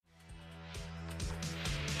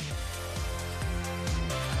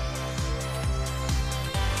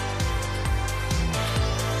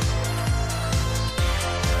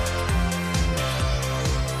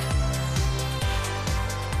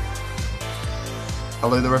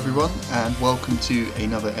Hello there everyone, and welcome to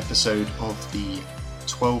another episode of the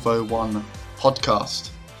 1201 podcast.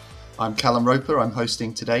 I'm Callum Roper, I'm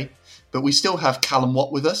hosting today, but we still have Callum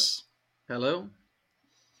Watt with us. Hello.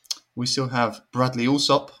 We still have Bradley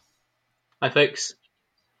Alsop. Hi folks.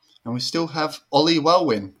 And we still have Ollie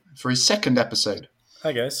Welwyn for his second episode.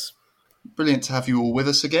 Hi guys. Brilliant to have you all with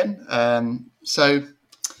us again. So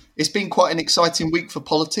it's been quite an exciting week for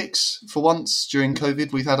politics. For once, during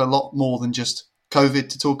COVID, we've had a lot more than just COVID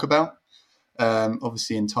to talk about.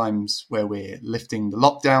 Obviously, in times where we're lifting the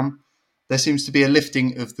lockdown, there seems to be a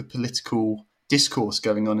lifting of the political discourse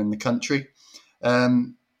going on in the country.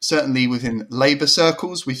 Certainly within Labour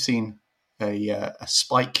circles, we've seen a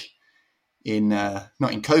spike in,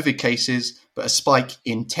 not in COVID cases, but a spike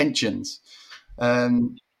in tensions. Yeah.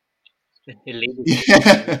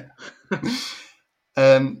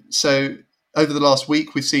 So over the last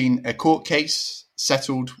week, we've seen a court case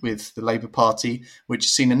settled with the Labour Party, which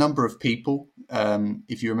has seen a number of people.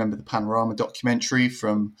 If you remember the Panorama documentary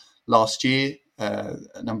from last year,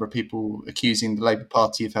 a number of people accusing the Labour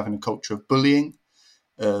Party of having a culture of bullying,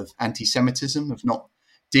 of anti-Semitism, of not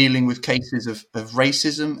dealing with cases of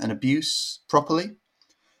racism and abuse properly.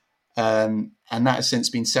 And that has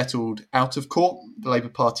since been settled out of court. The Labour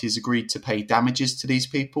Party has agreed to pay damages to these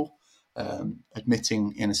people,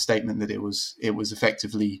 admitting in a statement that it was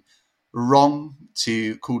effectively wrong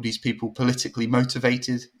to call these people politically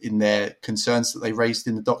motivated in their concerns that they raised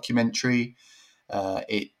in the documentary.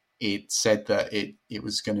 It said that it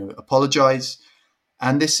was going to apologise.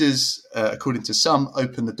 And this is, according to some,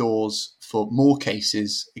 opened the doors for more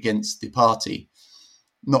cases against the party,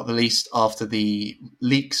 not the least after the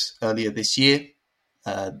leaks earlier this year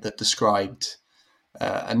that described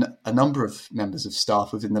a number of members of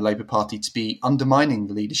staff within the Labour Party to be undermining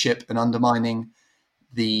the leadership and undermining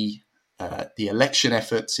the election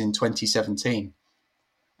efforts in 2017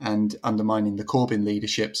 and undermining the Corbyn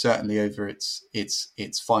leadership, certainly over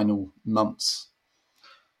its final months.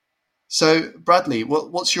 So, Bradley,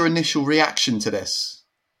 what's your initial reaction to this?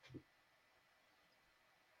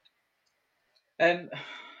 I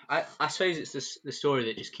suppose it's the story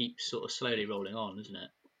that just keeps sort of slowly rolling on, isn't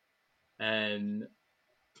it?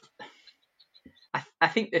 I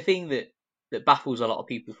think the thing that baffles a lot of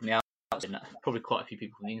people from the outside, and probably quite a few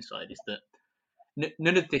people from the inside, is that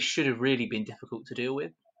none of this should have really been difficult to deal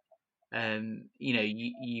with.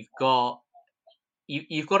 You've got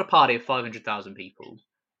a party of 500,000 people.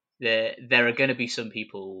 There are going to be some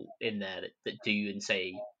people in there that do and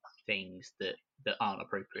say things that aren't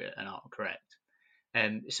appropriate and aren't correct.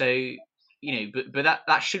 But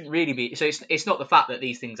that shouldn't really be. So it's not the fact that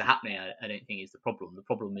these things are happening. I don't think is the problem. The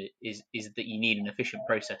problem is that you need an efficient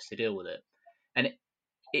process to deal with it, and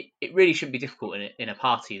it really shouldn't be difficult in a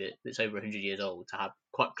party that's over 100 years old to have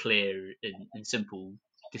quite clear and simple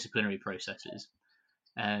disciplinary processes.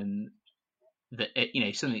 That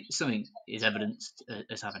something is evidenced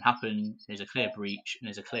as having happened. There's a clear breach, and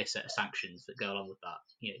there's a clear set of sanctions that go along with that.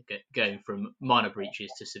 Going from minor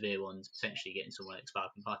breaches to severe ones, potentially getting someone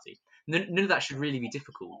expelled from the party. None of that should really be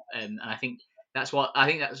difficult, and I think that's what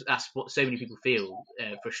what so many people feel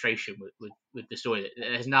frustration with the story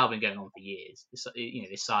that has now been going on for years. This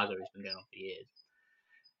saga has been going on for years.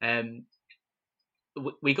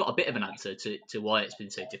 We got a bit of an answer to why it's been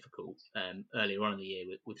so difficult earlier on in the year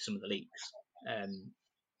with some of the leaks.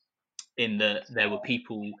 In that there were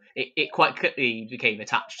people, it quite quickly became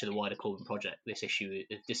attached to the wider Corbyn project, this issue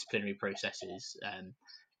of disciplinary processes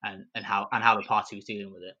and how the party was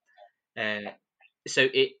dealing with it. So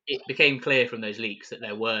it became clear from those leaks that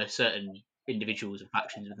there were certain individuals and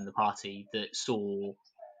factions within the party that saw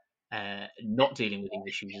not dealing with these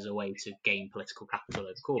issues as a way to gain political capital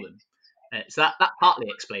over Corbyn. So that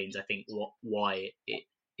partly explains, I think, why it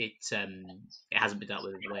hasn't been dealt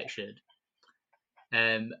with the way it should.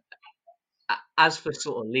 As for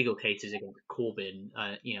sort of legal cases against Corbyn,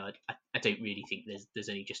 I don't really think there's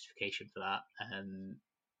any justification for that.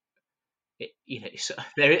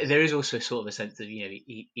 There is also sort of a sense of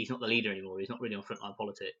he's not the leader anymore. He's not really on frontline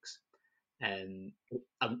politics.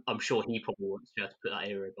 I'm sure he probably wants to put that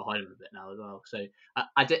era behind him a bit now as well. So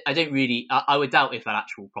I don't really. I would doubt if an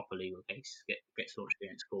actual proper legal case gets launched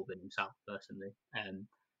against Corbyn himself personally.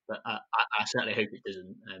 But I certainly hope it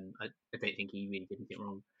doesn't. I don't think he really did anything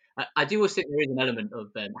wrong. I do also think there is an element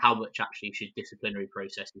of how much actually should disciplinary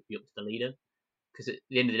processes be up to the leader, because at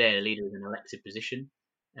the end of the day, the leader is an elected position,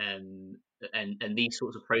 and these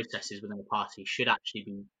sorts of processes within a party should actually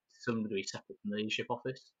be to some degree separate from the leadership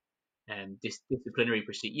office. Disciplinary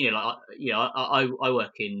procedure, I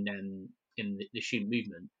work in the student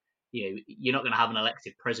movement. You're not going to have an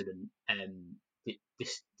elected president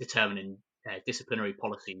determining disciplinary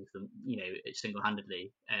policies,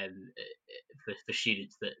 single-handedly for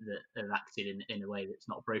students that have acted in a way that's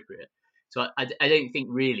not appropriate. So I don't think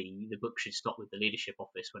really the book should stop with the leadership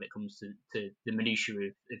office when it comes to the minutiae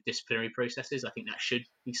of disciplinary processes. I think that should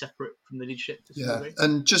be separate from the leadership to some degree.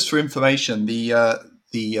 And just for information, the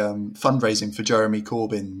fundraising for Jeremy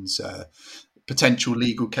Corbyn's potential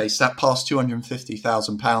legal case that passed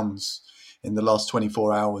 £250,000 in the last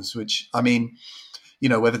 24 hours. Which, I mean,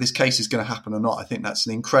 whether this case is going to happen or not, I think that's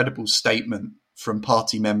an incredible statement from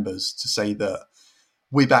party members to say that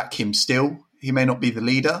we back him still. He may not be the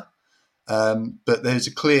leader. But there's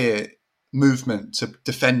a clear movement to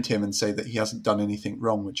defend him and say that he hasn't done anything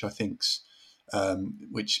wrong, which I think's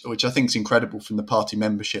incredible from the party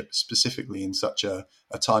membership, specifically in such a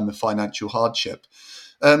time of financial hardship.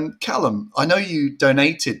 Callum, I know you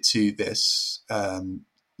donated to this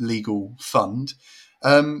legal fund.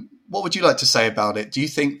 What would you like to say about it? Do you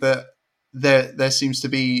think that there seems to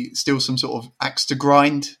be still some sort of axe to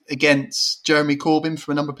grind against Jeremy Corbyn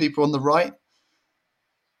from a number of people on the right?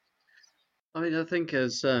 I mean, I think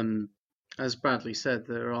as Bradley said,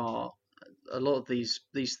 there are a lot of these.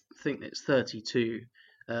 I think it's 32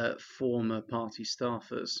 former party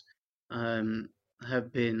staffers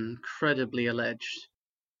have been credibly alleged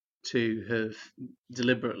to have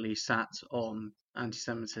deliberately sat on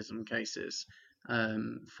anti-Semitism cases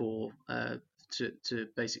to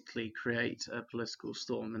basically create a political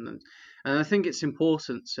storm, and I think it's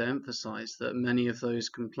important to emphasise that many of those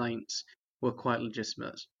complaints were quite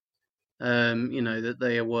legitimate. That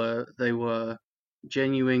they were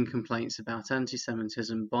genuine complaints about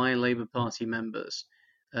anti-Semitism by Labour Party members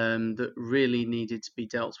that really needed to be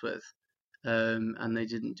dealt with, and they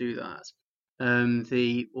didn't do that.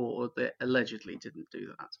 They allegedly didn't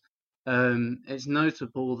do that. It's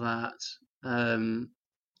notable that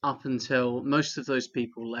up until most of those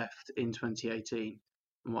people left in 2018,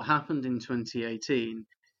 and what happened in 2018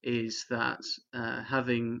 is that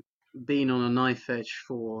having been on a knife edge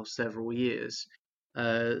for several years,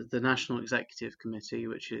 the National Executive Committee,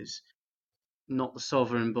 which is not the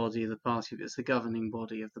sovereign body of the party, but it's the governing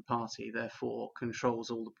body of the party, therefore controls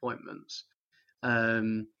all appointments.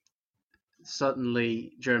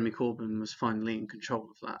 Suddenly, Jeremy Corbyn was finally in control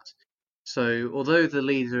of that. So, although the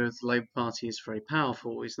leader of the Labour Party is very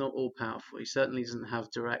powerful, he's not all powerful. He certainly doesn't have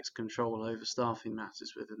direct control over staffing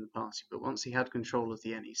matters within the party. But once he had control of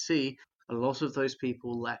the NEC, a lot of those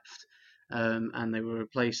people left, and they were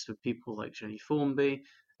replaced with people like Jenny Formby,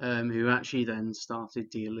 who actually then started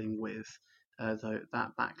dealing with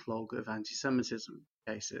that backlog of anti-Semitism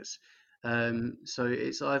cases.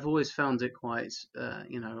 So I've always found it quite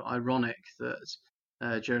ironic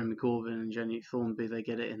that Jeremy Corbyn and Jenny Formby, they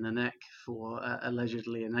get it in the neck for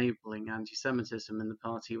allegedly enabling anti-Semitism in the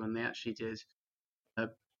party when they actually did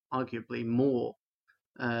arguably more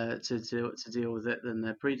to deal with it than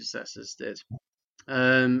their predecessors did.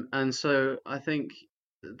 And so I think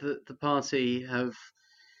the party have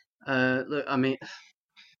look. I mean,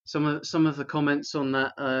 some of the comments on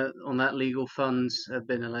that legal fund have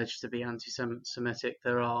been alleged to be anti-Semitic.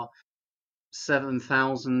 There are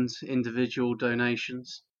 7,000 individual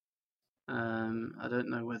donations. I don't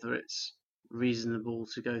know whether it's reasonable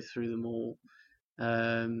to go through them all,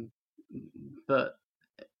 but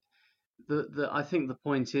I think the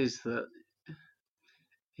point is that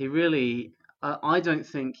he really. I don't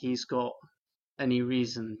think he's got any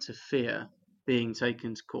reason to fear being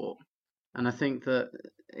taken to court. And I think that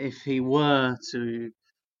if he were to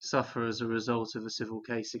suffer as a result of a civil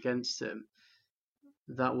case against him,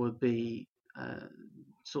 that would be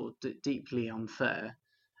sort of deeply unfair.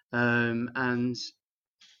 And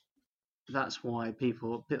that's why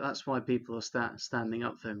people are standing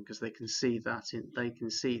up for him, because they can see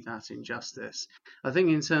that injustice. I think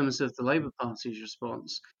in terms of the Labour Party's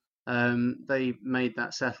response, they made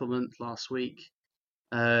that settlement last week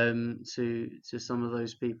to some of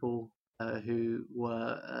those people who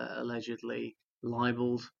were allegedly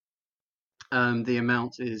libelled. The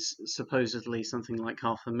amount is supposedly something like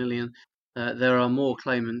 $500,000. There are more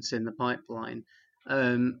claimants in the pipeline.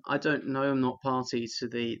 I don't know, I'm not party to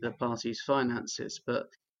the party's finances, but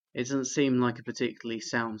it doesn't seem like a particularly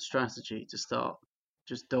sound strategy to start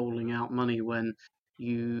just doling out money when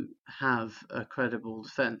you have a credible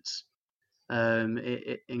defence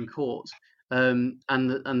in court. And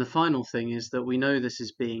the final thing is that we know this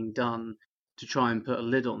is being done to try and put a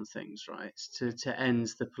lid on things, right? To end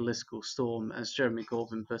the political storm, as Jeremy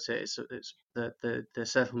Corbyn put it. It's the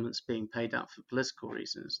settlements being paid out for political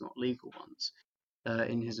reasons, not legal ones,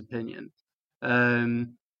 in his opinion.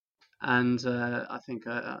 And I think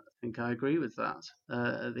I agree with that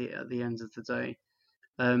at the end of the day.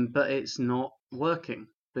 but it's not working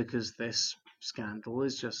because this scandal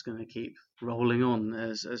is just going to keep rolling on,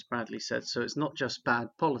 as Bradley said. So it's not just bad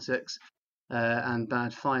politics and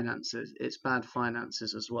bad finances; it's bad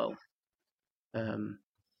finances as well.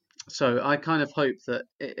 So I kind of hope that,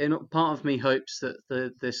 part of me hopes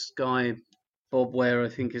that this guy, Bob Ware, I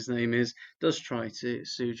think his name is, does try to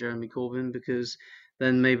sue Jeremy Corbyn, because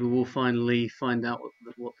then maybe we'll finally find out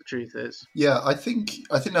what the truth is. Yeah, I think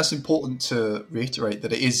that's important to reiterate,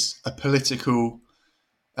 that it is a political,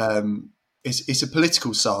 it's a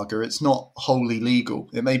political saga. It's not wholly legal.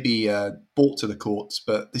 It may be brought to the courts,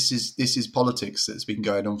 but this is politics that's been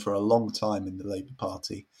going on for a long time in the Labour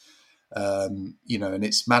Party. And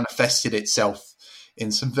it's manifested itself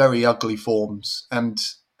in some very ugly forms. And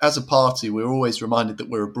as a party, we're always reminded that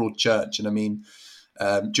we're a broad church. And I mean,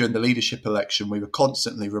 during the leadership election, we were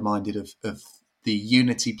constantly reminded of the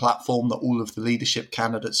unity platform that all of the leadership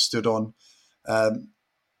candidates stood on.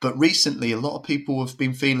 But recently, a lot of people have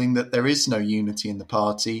been feeling that there is no unity in the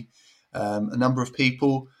party. A number of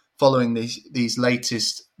people, following these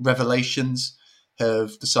latest revelations,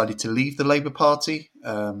 have decided to leave the Labour Party.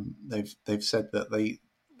 They've said that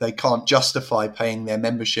they can't justify paying their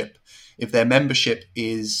membership if their membership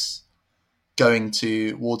is going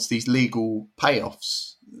towards these legal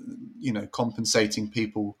payoffs, compensating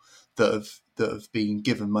people that have been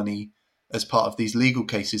given money as part of these legal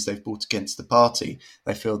cases they've brought against the party.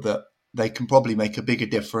 They feel that they can probably make a bigger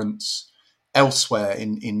difference elsewhere,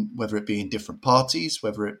 in whether it be in different parties,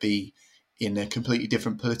 whether it be in a completely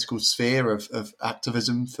different political sphere of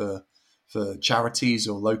activism for charities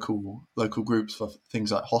or local groups for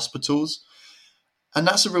things like hospitals. And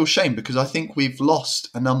that's a real shame, because I think we've lost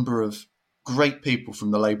a number of great people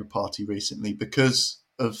from the Labour Party recently because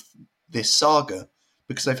of this saga,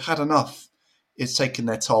 because they've had enough. It's taken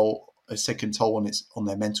their toll. It's taken toll on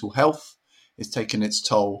their mental health. It's taken its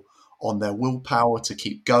toll on their willpower to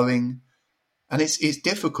keep going. And it's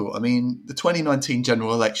difficult. I mean, the 2019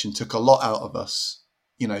 general election took a lot out of us.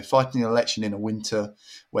 Fighting an election in a winter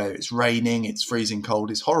where it's raining, it's freezing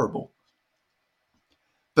cold, is horrible.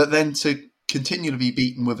 But then to continue to be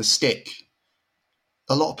beaten with a stick,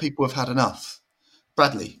 a lot of people have had enough.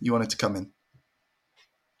 Bradley, you wanted to come in.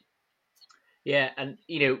 Yeah, and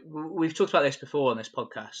we've talked about this before on this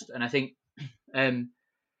podcast, and I think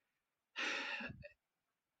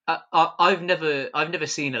I've never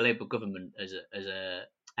seen a Labour government as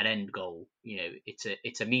an end goal.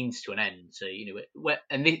 It's a means to an end. So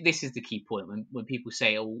this is the key point when people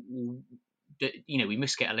say, "Oh, we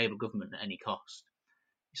must get a Labour government at any cost."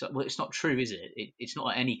 It's like, well, it's not true, is it? It's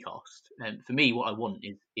not at any cost. For me, what I want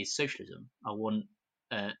is socialism. I want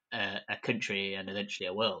a country and eventually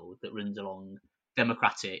a world that runs along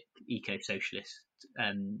democratic, eco-socialist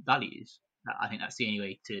values. I think that's the only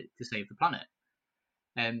way to save the planet.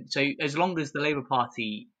 So as long as the Labour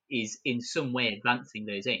Party is in some way advancing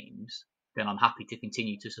those aims, then I'm happy to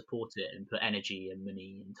continue to support it and put energy and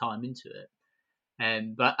money and time into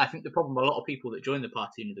it. But I think the problem, a lot of people that joined the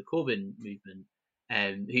party under the Corbyn movement,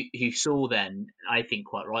 who saw then, I think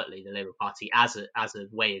quite rightly, the Labour Party as a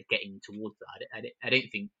way of getting towards that. I don't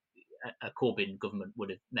think a Corbyn government would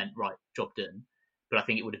have meant, right, job done, but I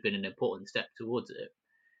think it would have been an important step towards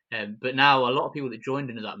it. But now a lot of people that joined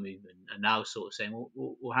into that movement are now sort of saying,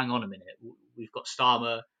 well hang on a minute, we've got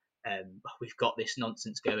Starmer, we've got this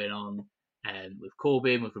nonsense going on with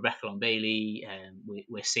Corbyn, with Rebecca Long-Bailey,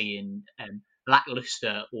 we're seeing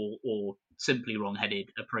lackluster or simply wrong-headed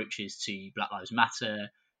approaches to Black Lives Matter,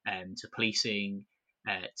 to policing,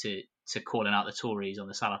 to calling out the Tories on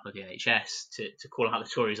the sell-off of the NHS, to calling out the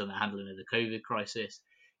Tories on the handling of the COVID crisis.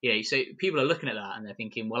 So people are looking at that and they're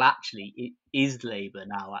thinking, well, actually, is Labour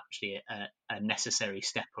now actually a necessary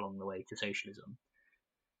step along the way to socialism?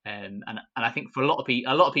 And I think for a lot of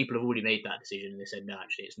people have already made that decision and they said, no,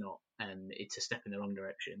 actually, it's not. It's a step in the wrong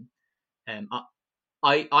direction.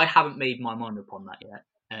 I haven't made my mind up on that yet,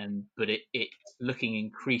 but it's looking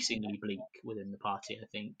increasingly bleak within the party, I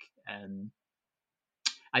think.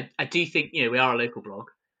 I do think, we are a local blog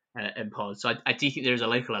and pod, so I do think there is a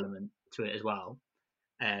local element to it as well.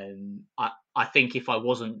 I think if I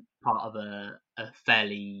wasn't part of a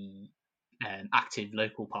fairly active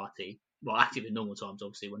local party, well, active in normal times,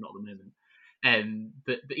 obviously we're not at the moment,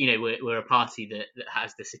 but we're a party that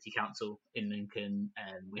has the city council in Lincoln,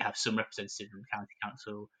 we have some representatives from the county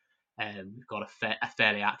council, we've got a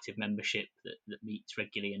fairly active membership that meets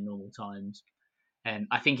regularly in normal times.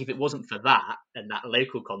 I think if it wasn't for that and that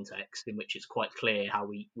local context in which it's quite clear how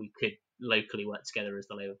we could locally work together as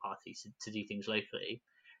the Labour Party to do things locally,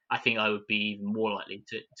 I think I would be even more likely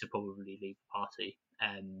to probably leave the party.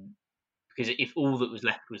 Because if all that was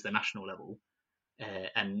left was the national level,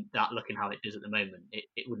 and that looking how it does at the moment,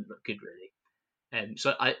 it wouldn't look good really.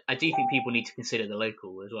 So I do think people need to consider the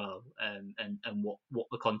local as well, and what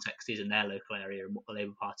the context is in their local area and what the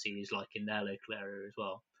Labour Party is like in their local area as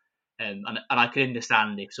well. And I can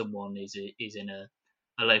understand if someone is in a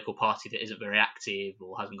local party that isn't very active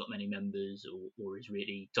or hasn't got many members or is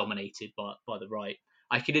really dominated by the right.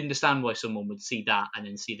 I could understand why someone would see that and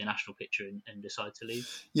then see the national picture and decide to leave.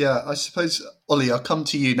 Yeah, I suppose, Ollie, I'll come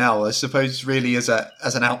to you now. I suppose really as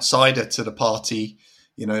an outsider to the party,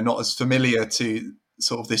 not as familiar to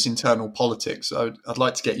sort of this internal politics, I'd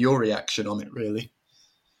like to get your reaction on it, really.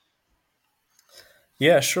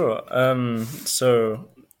 Yeah, sure. I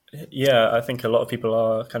think a lot of people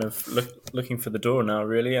are kind of looking for the door now,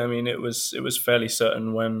 really. I mean, it was fairly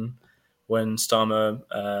certain when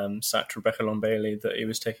Starmer sacked Rebecca Long-Bailey that he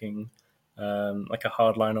was taking like a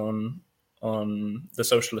hard line on the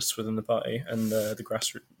socialists within the party and the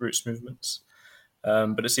grassroots movements.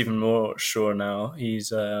 But it's even more sure now.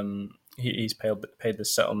 He's paid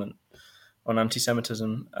this settlement on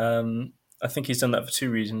anti-Semitism. I think he's done that for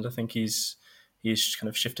two reasons. I think he's kind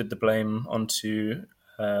of shifted the blame onto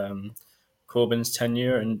Corbyn's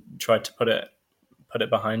tenure and tried to put it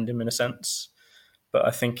behind him in a sense. But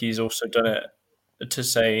I think he's also done it to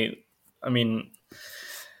say, I mean,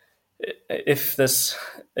 if there's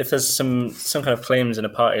some kind of claims in a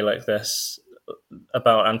party like this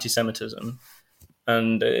about anti-Semitism,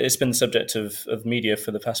 and it's been the subject of media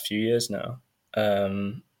for the past few years now,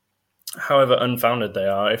 however unfounded they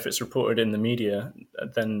are, if it's reported in the media,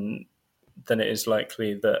 then it is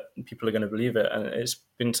likely that people are going to believe it. And it's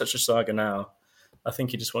been such a saga now. I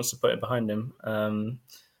think he just wants to put it behind him.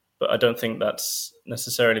 But I don't think that's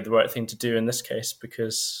necessarily the right thing to do in this case,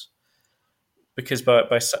 because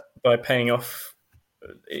by paying off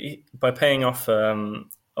the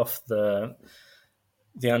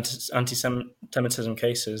anti-Semitism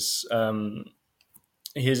cases,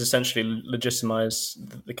 he has essentially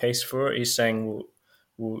legitimized the case for it. He's saying,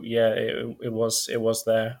 well, yeah, it was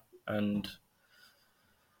there, and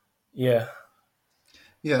yeah.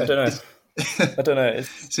 I don't know. I don't know.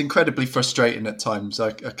 It's incredibly frustrating at times.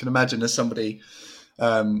 I can imagine as somebody,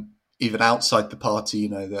 even outside the party,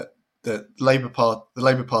 that the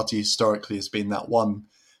Labour Party historically has been that one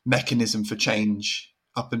mechanism for change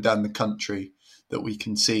up and down the country that we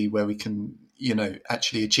can see, where we can,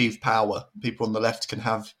 actually achieve power. People on the left can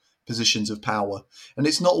have positions of power, and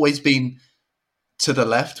it's not always been to the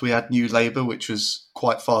left. We had New Labour, which was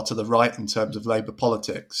quite far to the right in terms of Labour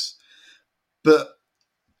politics, but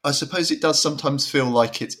I suppose it does sometimes feel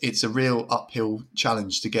like it's a real uphill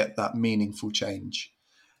challenge to get that meaningful change.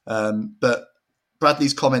 But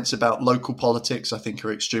Bradley's comments about local politics, I think,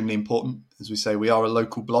 are extremely important. As we say, we are a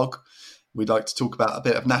local blog. We'd like to talk about a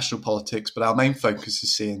bit of national politics, but our main focus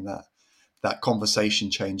is seeing that conversation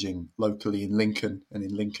changing locally in Lincoln and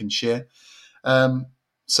in Lincolnshire.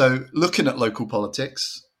 So looking at local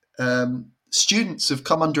politics, students have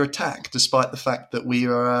come under attack despite the fact that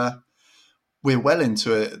we're well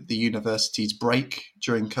into the university's break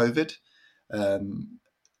during COVID.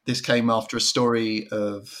 This came after a story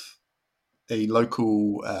of a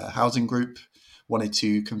local housing group wanted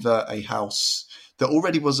to convert a house that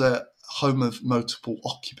already was a home of multiple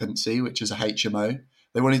occupancy, which is a HMO.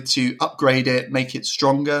 They wanted to upgrade it, make it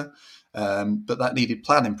stronger, but that needed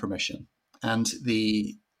planning permission. And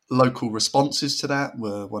the local responses to that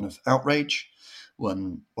were one of outrage,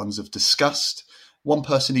 ones of disgust. One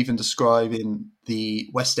person even describing the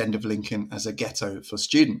West End of Lincoln as a ghetto for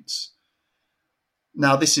students.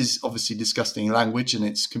 Now, this is obviously disgusting language, and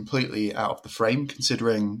it's completely out of the frame,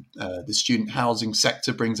 considering the student housing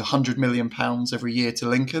sector brings £100 million every year to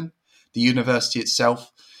Lincoln. The university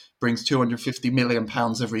itself brings £250 million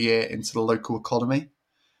every year into the local economy.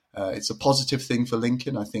 It's a positive thing for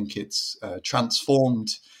Lincoln. I think it's transformed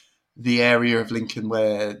the area of Lincoln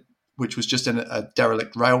which was just a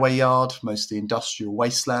derelict railway yard, mostly industrial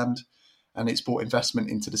wasteland, and it's brought investment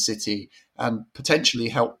into the city and potentially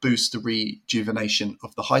helped boost the rejuvenation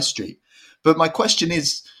of the high street. But my question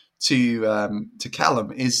is to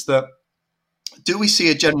Callum, is that do we see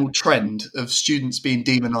a general trend of students being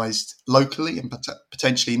demonised locally and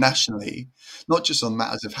potentially nationally, not just on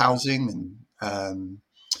matters of housing and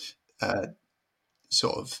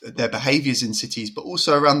sort of their behaviours in cities, but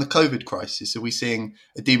also around the COVID crisis? Are we seeing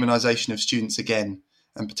a demonisation of students again,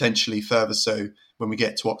 and potentially further so when we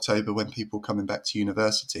get to October, when people are coming back to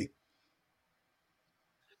university?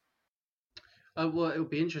 Well, it will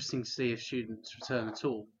be interesting to see if students return at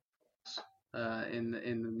all in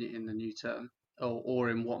the new term, or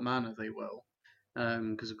in what manner they will.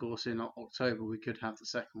 Because of course in October we could have the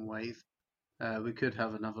second wave, we could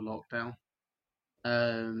have another lockdown.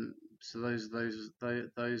 So those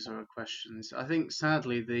are questions. I think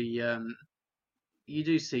sadly you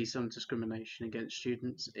do see some discrimination against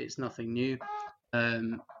students. It's nothing new.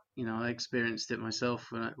 I experienced it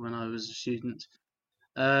myself when I was a student.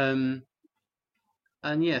 And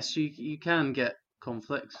yes, you can get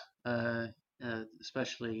conflict,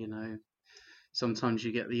 especially sometimes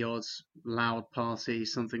you get the odd loud party,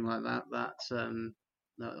 something like that.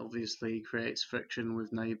 That obviously creates friction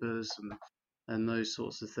with neighbours and those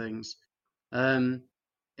sorts of things.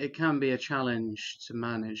 It can be a challenge to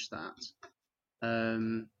manage that,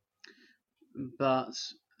 but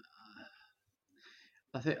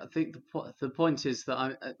I think the point is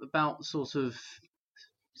that about sort of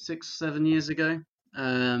 6-7 years ago,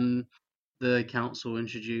 the council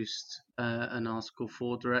introduced an Article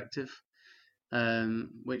 4 directive,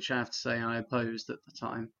 which I have to say I opposed at the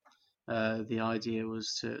time. The idea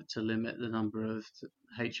was to limit the number of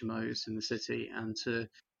HMOs in the city, and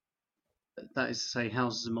that is to say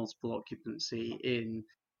houses of multiple occupancy in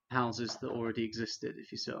houses that already existed,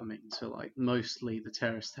 if you see what I mean. So like mostly the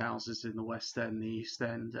terraced houses in the West End, the East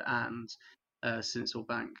End, and Sinsel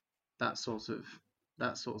Bank, that sort of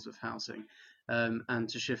housing, and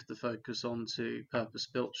to shift the focus onto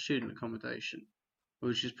purpose-built student accommodation,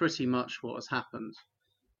 which is pretty much what has happened.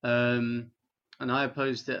 And I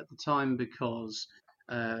opposed it at the time because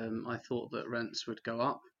I thought that rents would go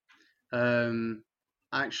up.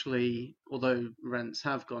 Actually, although rents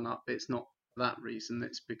have gone up, it's not for that reason.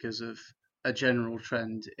 It's because of a general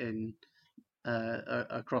trend in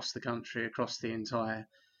across the country, across the entire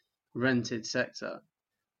rented sector,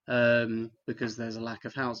 because there's a lack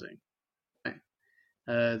of housing.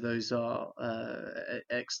 Those are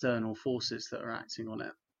external forces that are acting on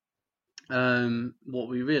it. What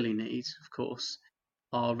we really need, of course,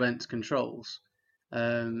 are rent controls.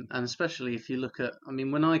 And especially if you look at,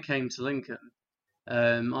 when I came to Lincoln,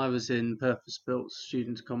 I was in purpose-built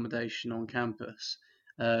student accommodation on campus.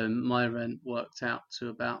 My rent worked out to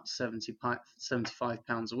about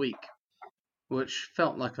 £75 a week, which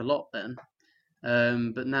felt like a lot then.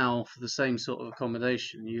 But now, for the same sort of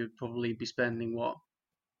accommodation, you'd probably be spending, what,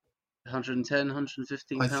 £110,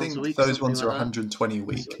 £115 I think a week? those ones like are 120 a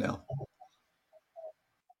week now.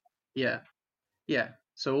 Yeah.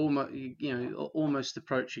 So almost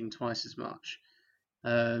approaching twice as much.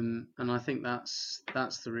 And I think that's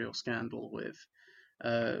the real scandal with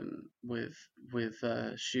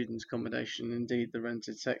student accommodation, indeed the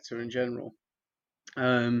rented sector in general.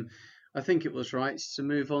 I think it was right to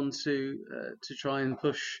move on to try and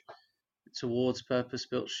push towards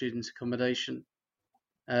purpose-built student accommodation.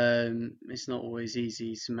 It's not always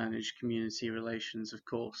easy to manage community relations, of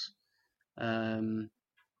course,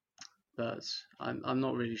 but I'm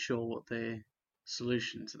not really sure what the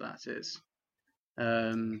solution to that is.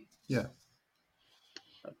 Yeah.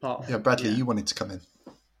 Bradley, you wanted to come in.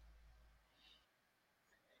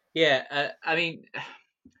 Yeah,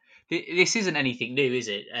 this isn't anything new, is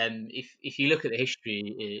it? If you look at the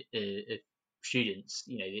history of students,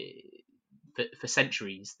 for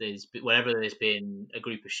centuries, whenever there's been a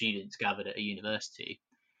group of students gathered at a university,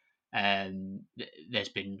 there's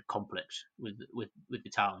been conflict with the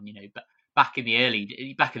town. But back in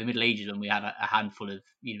the Middle Ages, when we had a handful of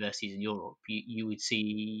universities in Europe, you would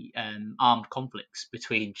see armed conflicts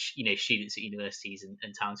between students at universities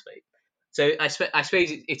and townsfolk. So I suppose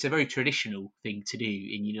it's a very traditional thing to do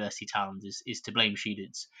in university towns is to blame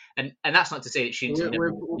students, and that's not to say that students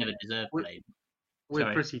never deserve blame.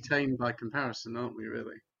 We're pretty tame by comparison, aren't we?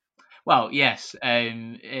 Really? Well, yes,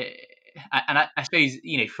 and I suppose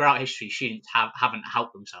throughout history, students haven't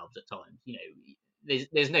helped themselves at times.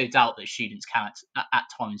 There's no doubt that students can at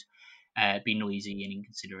times be noisy and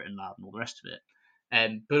inconsiderate and loud and all the rest of it.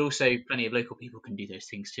 But also, plenty of local people can do those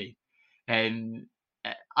things too.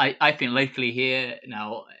 I think locally here,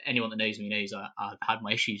 now anyone that knows me knows I've had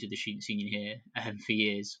my issues with the students' union here for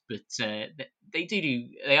years, but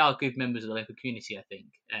they are good members of the local community, I think.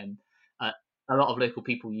 A lot of local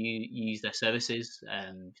people use their services,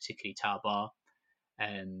 particularly Tower Bar.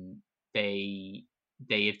 They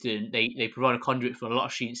provide a conduit for a lot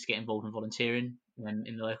of students to get involved in volunteering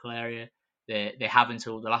in the local area. They have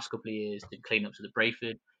until the last couple of years to clean up to the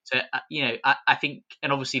Brayford. So I think,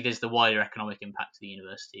 and obviously there's the wider economic impact of the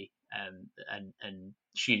university, and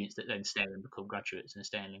students that then stay and become graduates and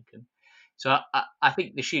stay in Lincoln. So I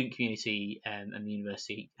think the student community and the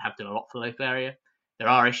university have done a lot for the local area. There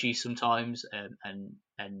are issues sometimes, and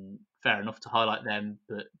fair enough to highlight them,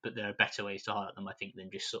 but there are better ways to highlight them, I think, than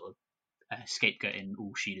just sort of scapegoating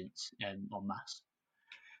all students en masse.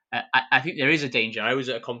 I think there is a danger. I was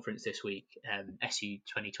at a conference this week, SU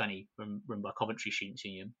 2020, run by Coventry Students'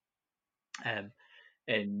 Union,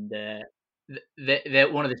 and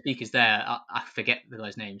they're one of the speakers there. I forget the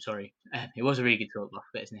guy's name. Sorry, it was a really good talk, but I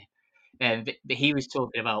forget his name. But he was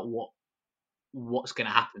talking about what's going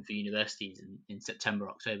to happen for universities in September,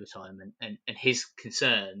 October time, and his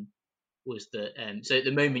concern was that so at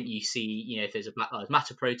the moment you see, if there's a Black Lives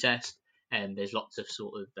Matter protest, and there's lots of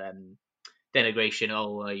sort of denigration.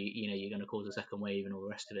 You're going to cause a second wave and all the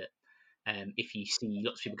rest of it. If you see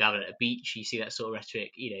lots of people gathered at a beach, you see that sort of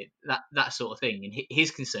rhetoric, that sort of thing. And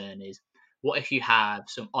his concern is, what if you have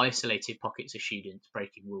some isolated pockets of students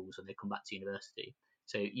breaking rules when they come back to university?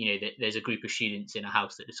 So, there's a group of students in a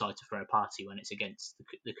house that decide to throw a party when it's against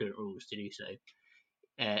the current rules to do so.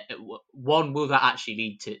 One, will that actually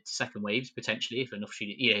lead to second waves potentially if enough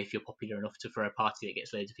students, if you're popular enough to throw a party that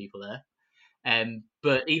gets loads of people there?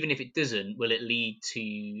 But even if it doesn't, will it lead to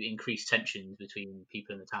increased tensions between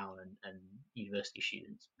people in the town and university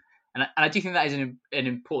students? And I do think that is an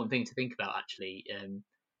important thing to think about, actually. And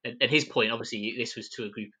his point, obviously, this was to a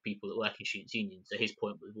group of people that work in students' unions. So his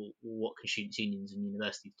point was, well, what can students' unions and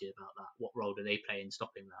universities do about that? What role do they play in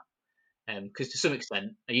stopping that? Because to some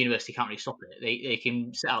extent, a university can't really stop it. They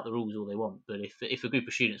can set out the rules all they want, but if a group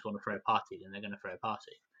of students want to throw a party, then they're going to throw a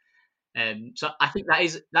party. So I think that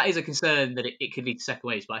is a concern, that it could lead to second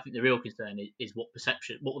waves. But I think the real concern is what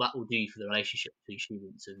that will do for the relationship between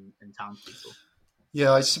students and townspeople.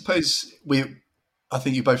 Yeah, I suppose I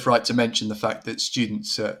think you're both right to mention the fact that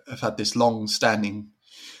students have had this long-standing,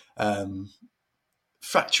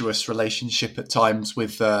 fractious relationship at times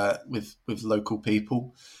with local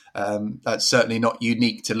people. That's certainly not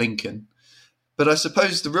unique to Lincoln. But I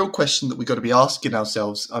suppose the real question that we've got to be asking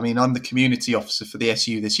ourselves, I mean, I'm the community officer for the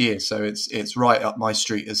SU this year, so it's right up my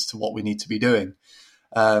street as to what we need to be doing.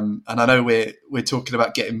 And I know we're talking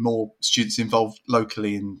about getting more students involved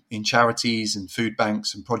locally in charities and food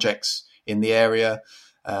banks and projects in the area,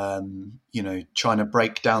 trying to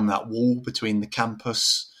break down that wall between the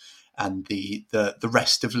campus and the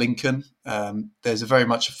rest of Lincoln. There's a very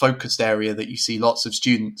much a focused area that you see lots of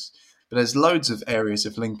students, but there's loads of areas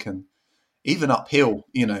of Lincoln, even uphill,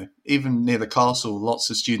 even near the castle, lots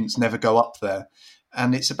of students never go up there.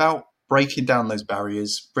 And it's about breaking down those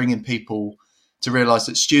barriers, bringing people to realise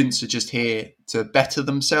that students are just here to better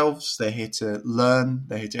themselves. They're here to learn.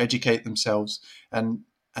 They're here to educate themselves. And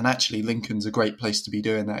actually, Lincoln's a great place to be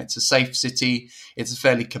doing that. It's a safe city. It's a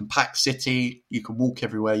fairly compact city. You can walk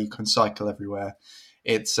everywhere. You can cycle everywhere.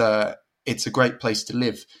 It's a great place to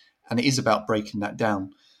live. And it is about breaking that down.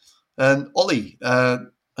 And Ollie, I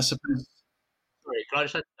suppose... Sorry, can I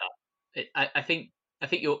just add to that? I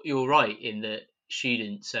think you're right in that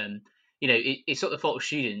students, it's not the fault of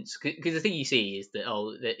students, because the thing you see is that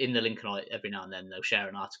in the Lincolnite every now and then they'll share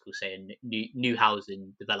an article saying new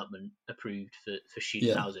housing development approved for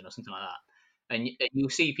student housing or something like that, and you'll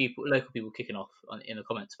see local people kicking off in the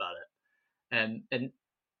comments about it, and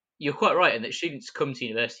you're quite right in that students come to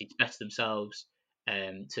university to better themselves,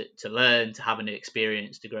 to learn, to have a new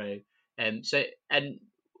experience, to grow, and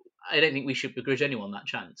I don't think we should begrudge anyone that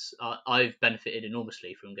chance. I've benefited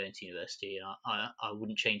enormously from going to university, and I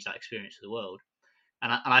wouldn't change that experience for the world.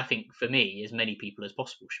 And I think for me, as many people as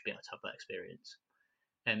possible should be able to have that experience.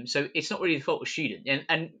 So it's not really the fault of students.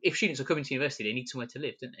 And if students are coming to university, they need somewhere to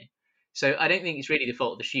live, don't they? So I don't think it's really the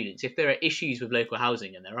fault of the students. If there are issues with local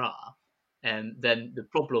housing, and there are, then the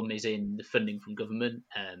problem is in the funding from government,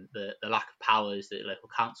 the lack of powers that local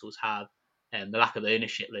councils have, and the lack of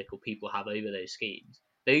ownership local people have over those schemes.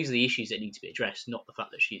 Those are the issues that need to be addressed, not the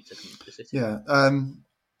fact that students are coming to the city. Yeah,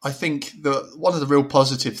 I think one of the real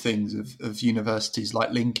positive things of universities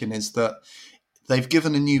like Lincoln is that they've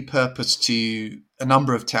given a new purpose to a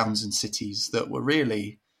number of towns and cities that were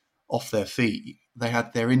really off their feet. They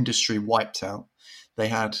had their industry wiped out. They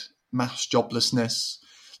had mass joblessness.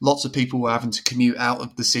 Lots of people were having to commute out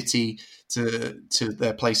of the city to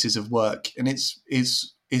their places of work. And it's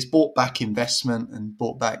brought back investment and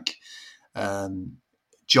brought back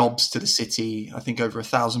jobs to the city. I think over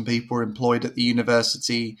 1,000 people are employed at the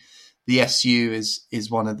university. The SU is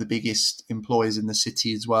one of the biggest employers in the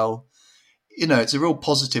city as well. It's a real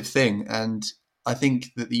positive thing. And I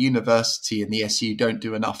think that the university and the SU don't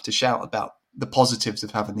do enough to shout about the positives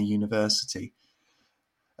of having the university.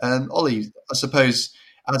 Ollie, I suppose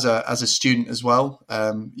as a student as well,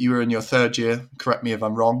 you were in your third year. Correct me if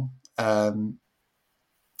I'm wrong.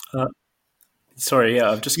 Sorry,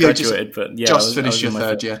 I've just graduated, but just finished your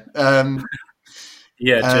third year.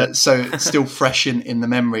 So it's still fresh in the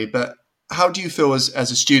memory. But how do you feel as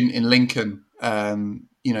a student in Lincoln? Do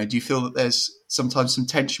you feel that there's sometimes some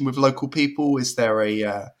tension with local people? Is there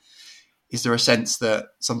a sense that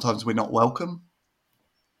sometimes we're not welcome?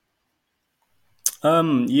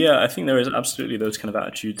 Yeah, I think there is absolutely those kind of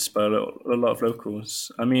attitudes by a lot of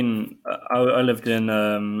locals. I mean, I lived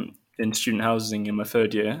in student housing in my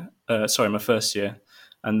third year. My first year,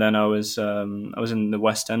 and then I was in the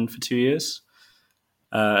West End for 2 years.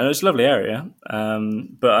 And it was a lovely area,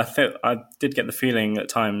 but I did get the feeling at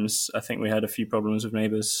times. I think we had a few problems with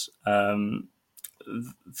neighbours. That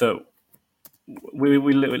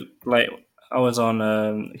like I was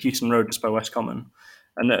on Houston Road just by West Common,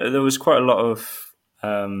 and there was um, quite a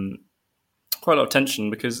lot of tension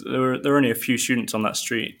because there were only a few students on that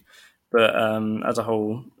street, but as a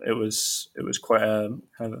whole, it was quite a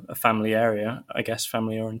kind of a family area, I guess,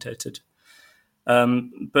 family orientated.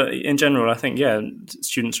 But in general, I think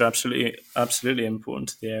students are absolutely important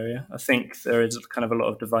to the area. I think there is kind of a lot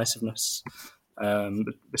of divisiveness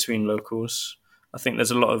between locals. I think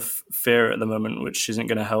there's a lot of fear at the moment, which isn't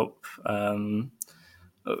going to help.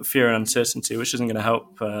 Fear and uncertainty, which isn't going to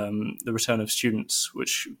help the return of students,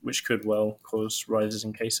 which could well cause rises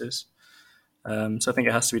in cases. So I think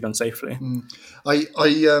it has to be done safely. I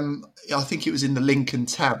think it was in the Lincoln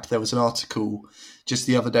Tab. There was an article just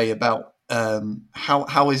the other day about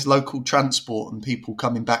how is local transport and people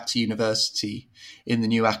coming back to university in the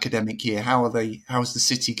new academic year. How is the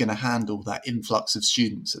city going to handle that influx of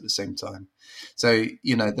students at the same time? So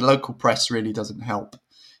the local press really doesn't help.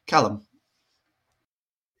 Callum.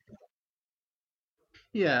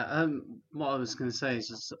 Yeah, what I was going to say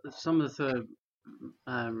is some of the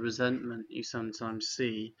resentment you sometimes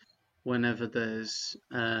see whenever there's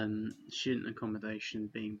student accommodation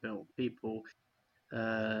being built. People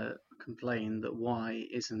complain that why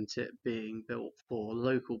isn't it being built for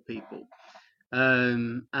local people?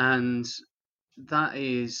 And that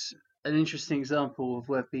is an interesting example of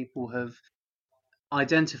where people have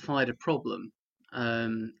identified a problem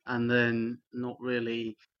and then not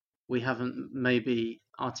really, we haven't maybe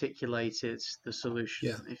articulated the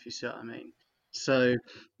solution, if you see what I mean. So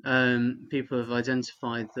people have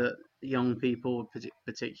identified that young people, in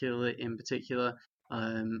particular,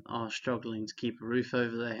 are struggling to keep a roof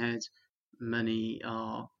over their head. Many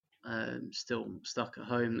are still stuck at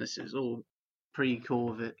home. This is all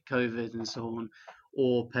pre-COVID and so on,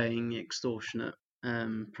 or paying extortionate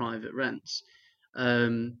private rents.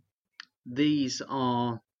 These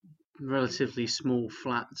are relatively small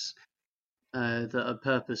flats that are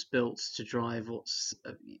purpose built to drive what's.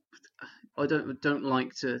 I don't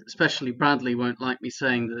like to, especially Bradley won't like me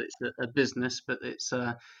saying that it's a business, but it's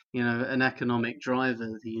an economic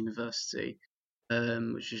driver of the university,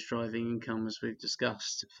 which is driving income as we've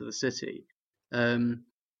discussed for the city.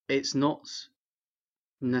 It's not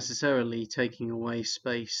necessarily taking away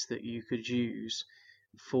space that you could use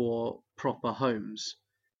for proper homes,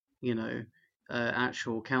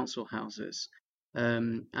 actual council houses.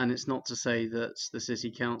 And it's not to say that the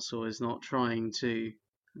city council is not trying to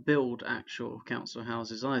build actual council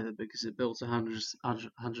houses either, because it built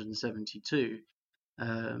 172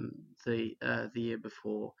 the year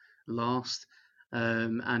before last,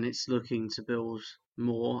 and it's looking to build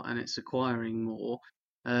more and it's acquiring more.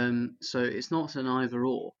 So it's not an either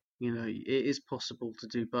or. It is possible to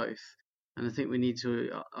do both. And I think we need to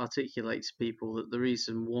articulate to people that the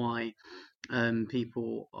reason why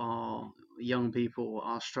young people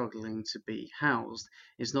are struggling to be housed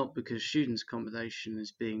is not because student accommodation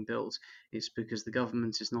is being built. It's because the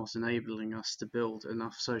government is not enabling us to build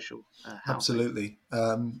enough social housing. Absolutely.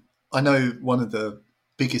 I know one of the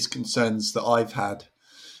biggest concerns that I've had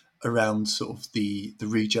around sort of the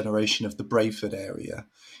regeneration of the Brayford area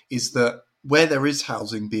is that where there is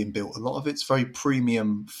housing being built, a lot of it's very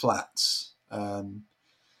premium flats.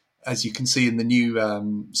 As you can see in the new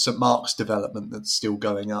St Mark's development that's still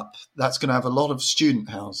going up, that's going to have a lot of student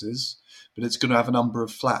houses, but it's going to have a number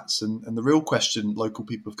of flats. And the real question local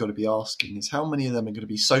people have got to be asking is how many of them are going to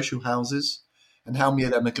be social houses and how many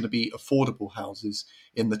of them are going to be affordable houses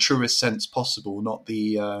in the truest sense possible, not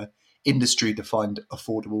the industry-defined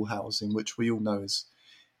affordable housing, which we all know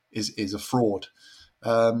is a fraud.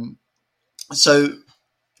 So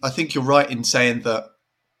I think you're right in saying that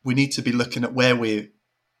we need to be looking at where we're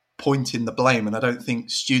pointing the blame, and I don't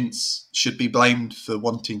think students should be blamed for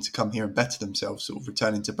wanting to come here and better themselves, sort of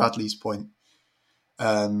returning to Bradley's point.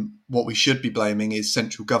 What we should be blaming is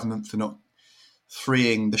central government for not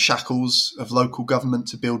freeing the shackles of local government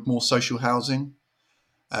to build more social housing.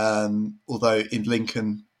 Although in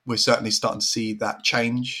Lincoln, we're certainly starting to see that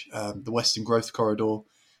change. The Western Growth Corridor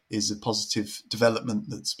is a positive development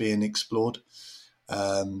that's being explored.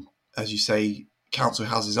 As you say, council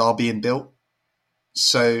houses are being built.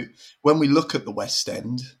 So when we look at the West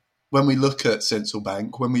End, when we look at Central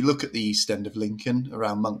Bank, when we look at the East End of Lincoln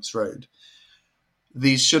around Monks Road,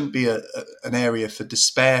 these shouldn't be an area for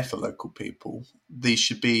despair for local people. These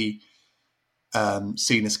should be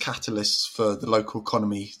seen as catalysts for the local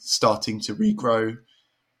economy starting to regrow,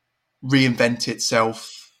 reinvent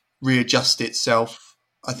itself, readjust itself.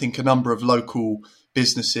 I think a number of local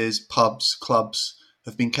businesses, pubs, clubs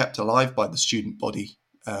have been kept alive by the student body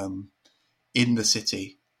in the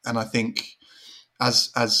city. And I think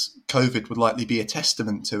as COVID would likely be a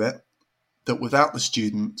testament to it, that without the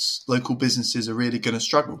students, local businesses are really going to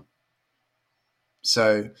struggle.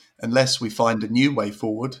 So unless we find a new way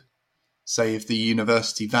forward, say if the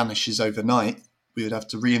university vanishes overnight, we would have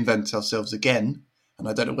to reinvent ourselves again. And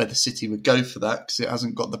I don't know where the city would go for that, because it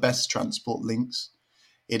hasn't got the best transport links.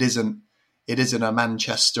 It isn't a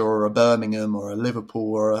Manchester or a Birmingham or a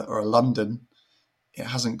Liverpool or a London. It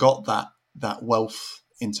hasn't got that wealth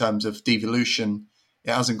in terms of devolution.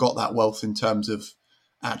 It hasn't got that wealth in terms of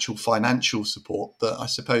actual financial support. But I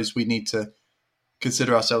suppose we need to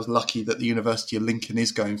consider ourselves lucky that the University of Lincoln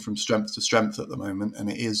is going from strength to strength at the moment, and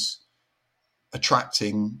it is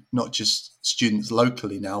attracting not just students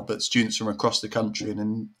locally now, but students from across the country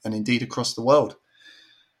and indeed across the world.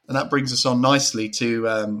 And that brings us on nicely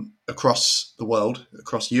to across the world,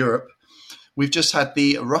 across Europe. We've just had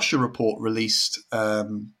the Russia report released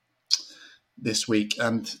this week.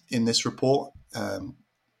 And in this report,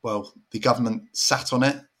 the government sat on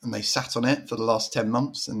it, and they sat on it for the last 10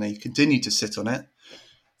 months, and they continue to sit on it.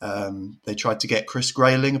 They tried to get Chris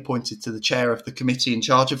Grayling appointed to the chair of the committee in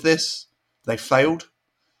charge of this. They failed.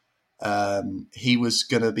 He was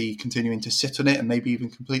going to be continuing to sit on it and maybe even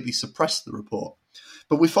completely suppress the report.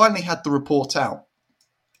 But we finally had the report out.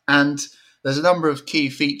 And there's a number of key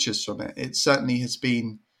features from it. It certainly has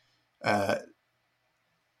been, I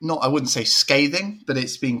wouldn't say scathing, but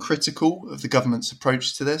it's been critical of the government's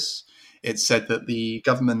approach to this. It said that the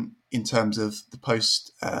government, in terms of the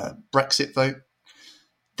post-Brexit vote,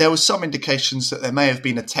 there was some indications that there may have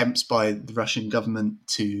been attempts by the Russian government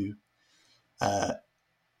to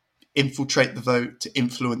infiltrate the vote, to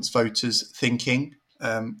influence voters' thinking.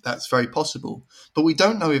 That's very possible. But we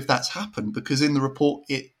don't know if that's happened, because in the report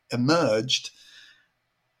it emerged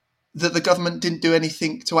that the government didn't do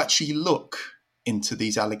anything to actually look into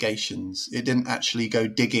these allegations. It didn't actually go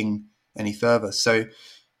digging any further. So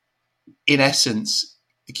in essence,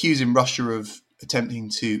 accusing Russia of attempting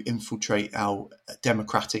to infiltrate our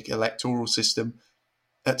democratic electoral system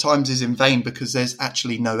at times is in vain, because there's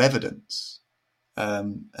actually no evidence.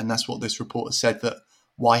 And that's what this report has said, that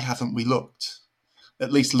why haven't we looked?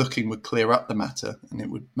 At least looking would clear up the matter, and it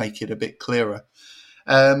would make it a bit clearer.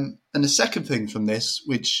 And the second thing from this,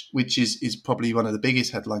 which is probably one of the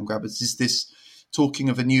biggest headline grabbers, is this talking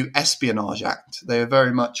of a new Espionage Act. They are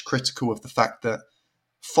very much critical of the fact that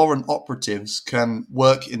foreign operatives can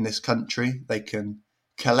work in this country. They can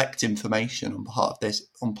collect information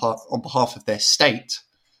on behalf of their state.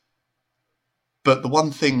 But the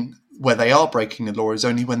one thing where they are breaking the law is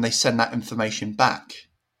only when they send that information back.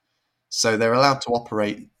 So they're allowed to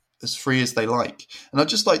operate as free as they like. And I'd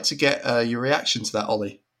just like to get your reaction to that,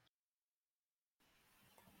 Ollie.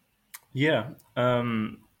 Yeah.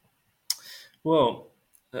 What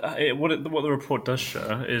the report does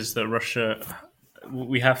show is that Russia,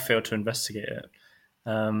 we have failed to investigate it.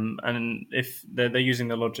 And if they're using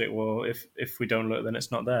the logic, well, if we don't look, then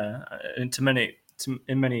it's not there. And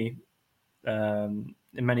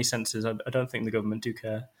in many senses, I don't think the government do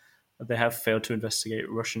care. They have failed to investigate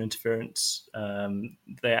Russian interference.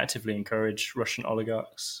 They actively encourage Russian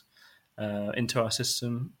oligarchs into our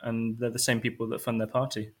system, and they're the same people that fund their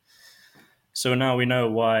party. So now we know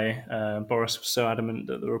why Boris was so adamant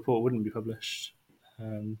that the report wouldn't be published,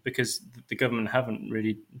 because the government haven't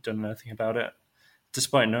really done anything about it.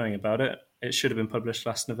 Despite knowing about it, it should have been published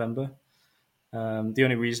last November. The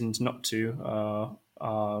only reasons not to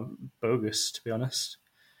are bogus, to be honest.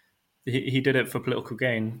 He did it for political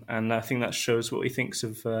gain, and I think that shows what he thinks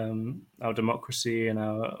of our democracy and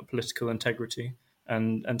our political integrity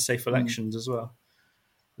and safe elections as well,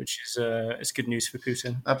 which is it's good news for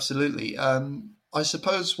Putin. Absolutely. I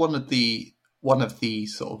suppose one of the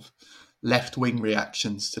sort of left-wing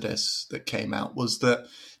reactions to this that came out was that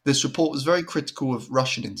this report was very critical of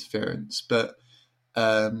Russian interference, but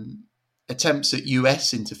attempts at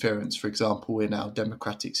US interference, for example, in our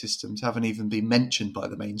democratic systems haven't even been mentioned by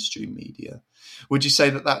the mainstream media. Would you say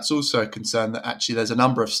that that's also a concern, that actually there's a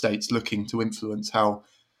number of states looking to influence how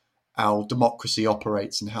our democracy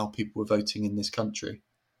operates and how people are voting in this country?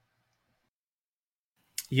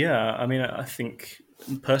 Yeah, I mean, I think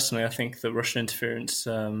that Russian interference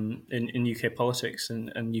in UK politics